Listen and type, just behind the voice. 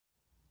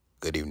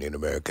Good evening,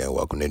 America, and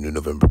welcome to New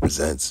November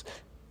Presents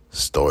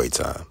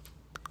Storytime.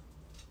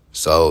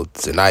 So,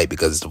 tonight,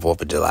 because it's the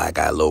 4th of July, I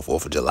got a little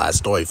 4th of July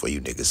story for you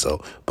niggas.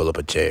 So, pull up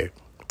a chair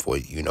before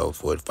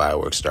the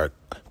fireworks start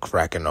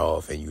cracking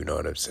off, and you know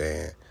what I'm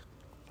saying?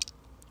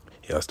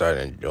 Y'all start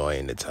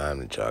enjoying the time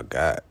that y'all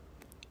got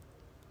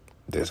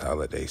this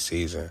holiday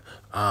season.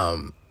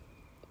 Back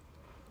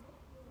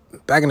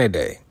in the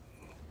day,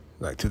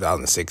 like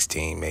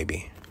 2016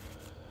 maybe,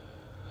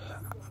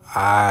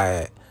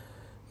 I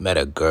met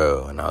a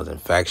girl, and I was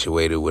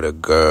infatuated with a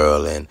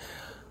girl, and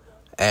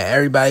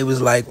everybody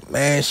was like,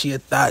 man, she a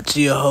thought,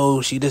 she a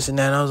hoe, she this and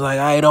that. And I was like,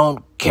 I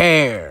don't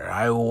care,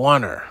 I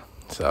want her.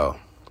 So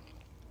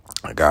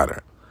I got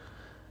her,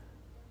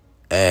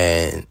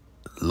 and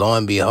lo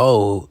and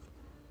behold,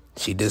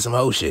 she did some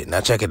hoe shit. Now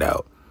check it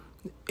out.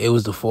 It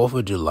was the 4th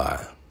of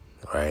July,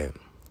 right?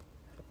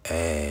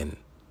 And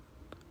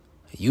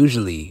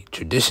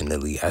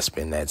traditionally, I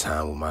spend that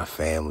time with my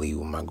family,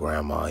 with my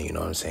grandma, you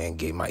know what I'm saying?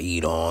 Get my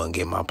eat on,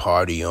 get my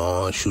party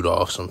on, shoot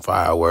off some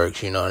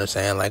fireworks, you know what I'm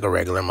saying? Like a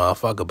regular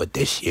motherfucker. But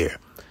this year,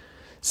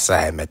 since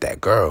I had met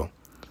that girl,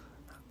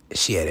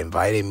 she had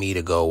invited me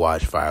to go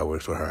watch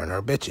fireworks with her and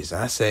her bitches.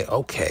 And I say,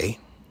 okay,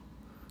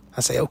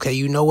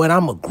 you know what?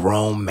 I'm a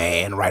grown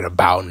man right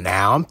about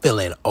now. I'm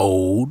feeling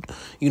old.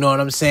 You know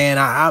what I'm saying?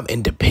 I'm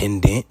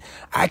independent.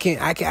 I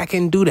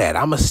can do that.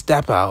 I'm going to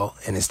step out,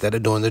 and instead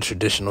of doing the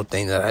traditional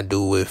thing that I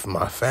do with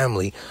my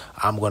family,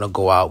 I'm going to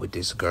go out with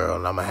this girl,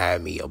 and I'm going to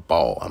have me a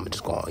ball. I'm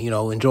just going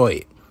to, enjoy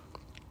it.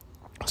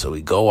 So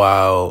we go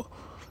out.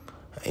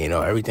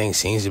 Everything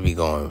seems to be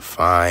going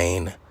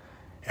fine.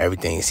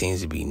 Everything seems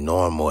to be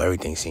normal.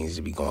 Everything seems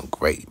to be going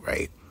great,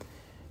 right?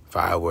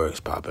 Fireworks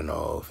popping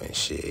off and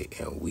shit,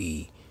 and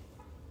we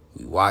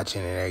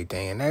watching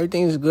and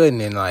everything's good. And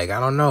then, like, I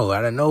don't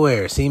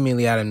know,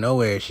 seemingly out of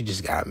nowhere, she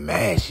just got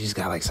mad. She just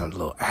got like some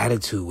little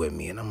attitude with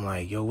me, and I'm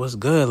like, yo, what's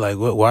good? Like,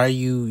 why are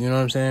you? You know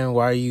what I'm saying?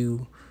 Why are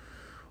you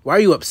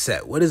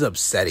upset? What is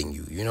upsetting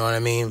you? You know what I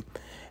mean?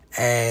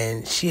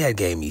 And she had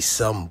gave me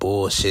some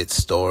bullshit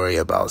story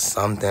about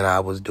something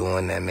I was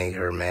doing that made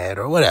her mad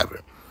or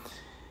whatever,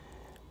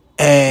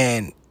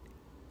 and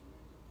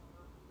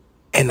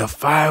the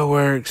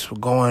fireworks were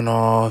going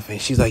off,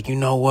 and she's like, you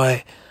know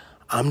what?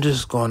 I'm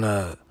just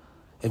gonna,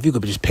 if you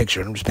could just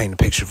picture it, I'm just painting a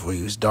picture for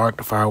you. It's dark,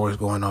 the fireworks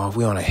going off,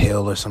 we on a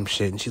hill or some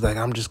shit, and she's like,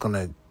 I'm just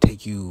gonna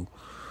take you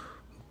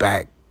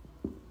back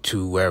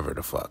to wherever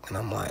the fuck. And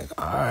I'm like,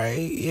 all right,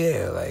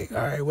 yeah, like, all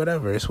right,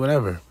 whatever, it's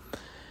whatever.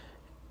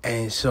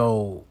 And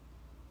so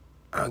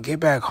I get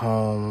back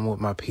home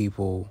with my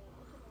people,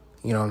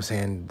 you know what I'm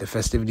saying? The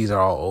festivities are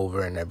all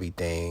over and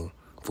everything.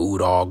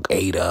 Food all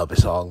ate up,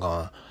 it's all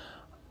gone.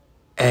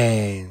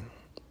 And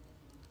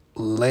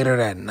later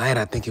that night,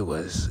 I think it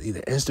was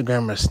either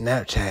Instagram or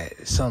Snapchat,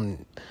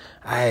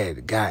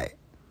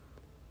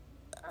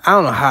 I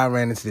don't know how I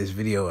ran into this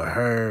video of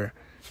her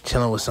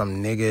chilling with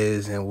some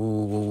niggas and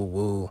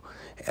woo.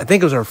 I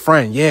think it was her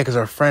friend, because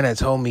her friend had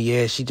told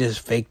me, she just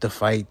faked the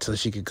fight so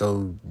she could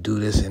go do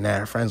this and that.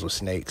 Her friends were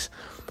snakes.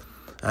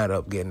 I ended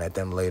up getting at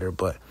them later,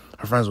 but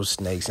her friends were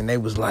snakes, and they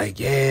was like,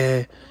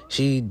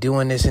 she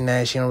doing this and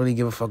that, she don't really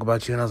give a fuck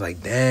about you. And I was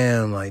like,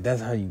 damn, like,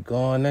 that's how you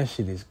going? That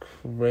shit is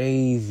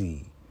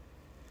crazy.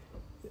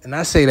 And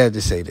I say that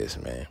to say this,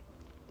 man.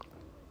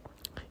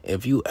 For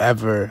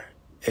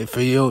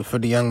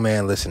the young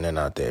man listening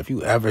out there, if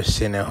you ever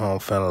sitting at home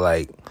feeling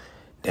like,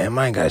 damn,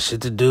 I ain't got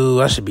shit to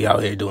do, I should be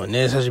out here doing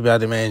this, I should be out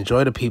there, man,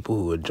 enjoy the people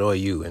who enjoy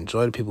you.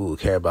 Enjoy the people who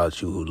care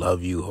about you, who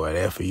love you, who are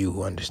there for you,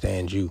 who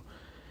understand you.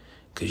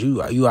 Because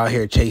you out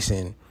here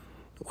chasing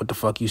what the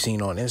fuck you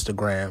seen on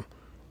Instagram.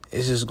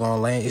 It's just going to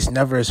land. It's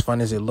never as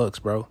fun as it looks,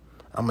 bro.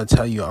 I'm going to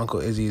tell you, Uncle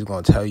Izzy is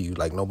going to tell you,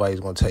 like nobody's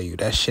going to tell you.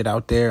 That shit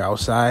out there,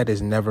 outside,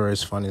 is never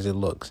as fun as it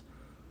looks.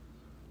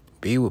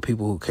 Be with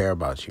people who care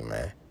about you,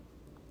 man.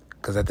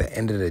 Because at the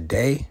end of the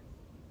day,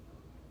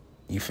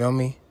 you feel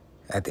me?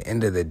 At the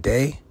end of the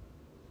day,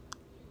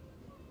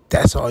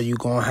 that's all you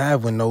going to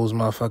have when those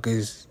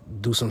motherfuckers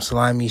do some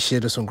slimy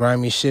shit or some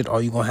grimy shit.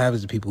 All you going to have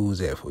is the people who's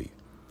there for you.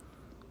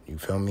 You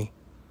feel me?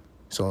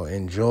 So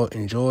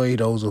enjoy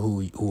those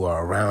who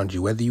are around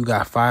you, whether you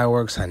got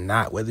fireworks or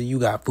not, whether you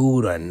got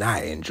food or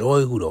not.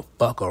 Enjoy who the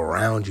fuck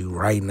around you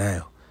right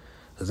now,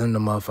 because them the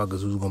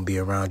motherfuckers who's gonna be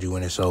around you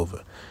when it's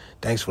over.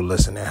 Thanks for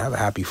listening. Have a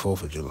happy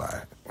 4th of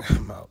July.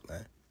 I'm out,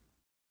 man.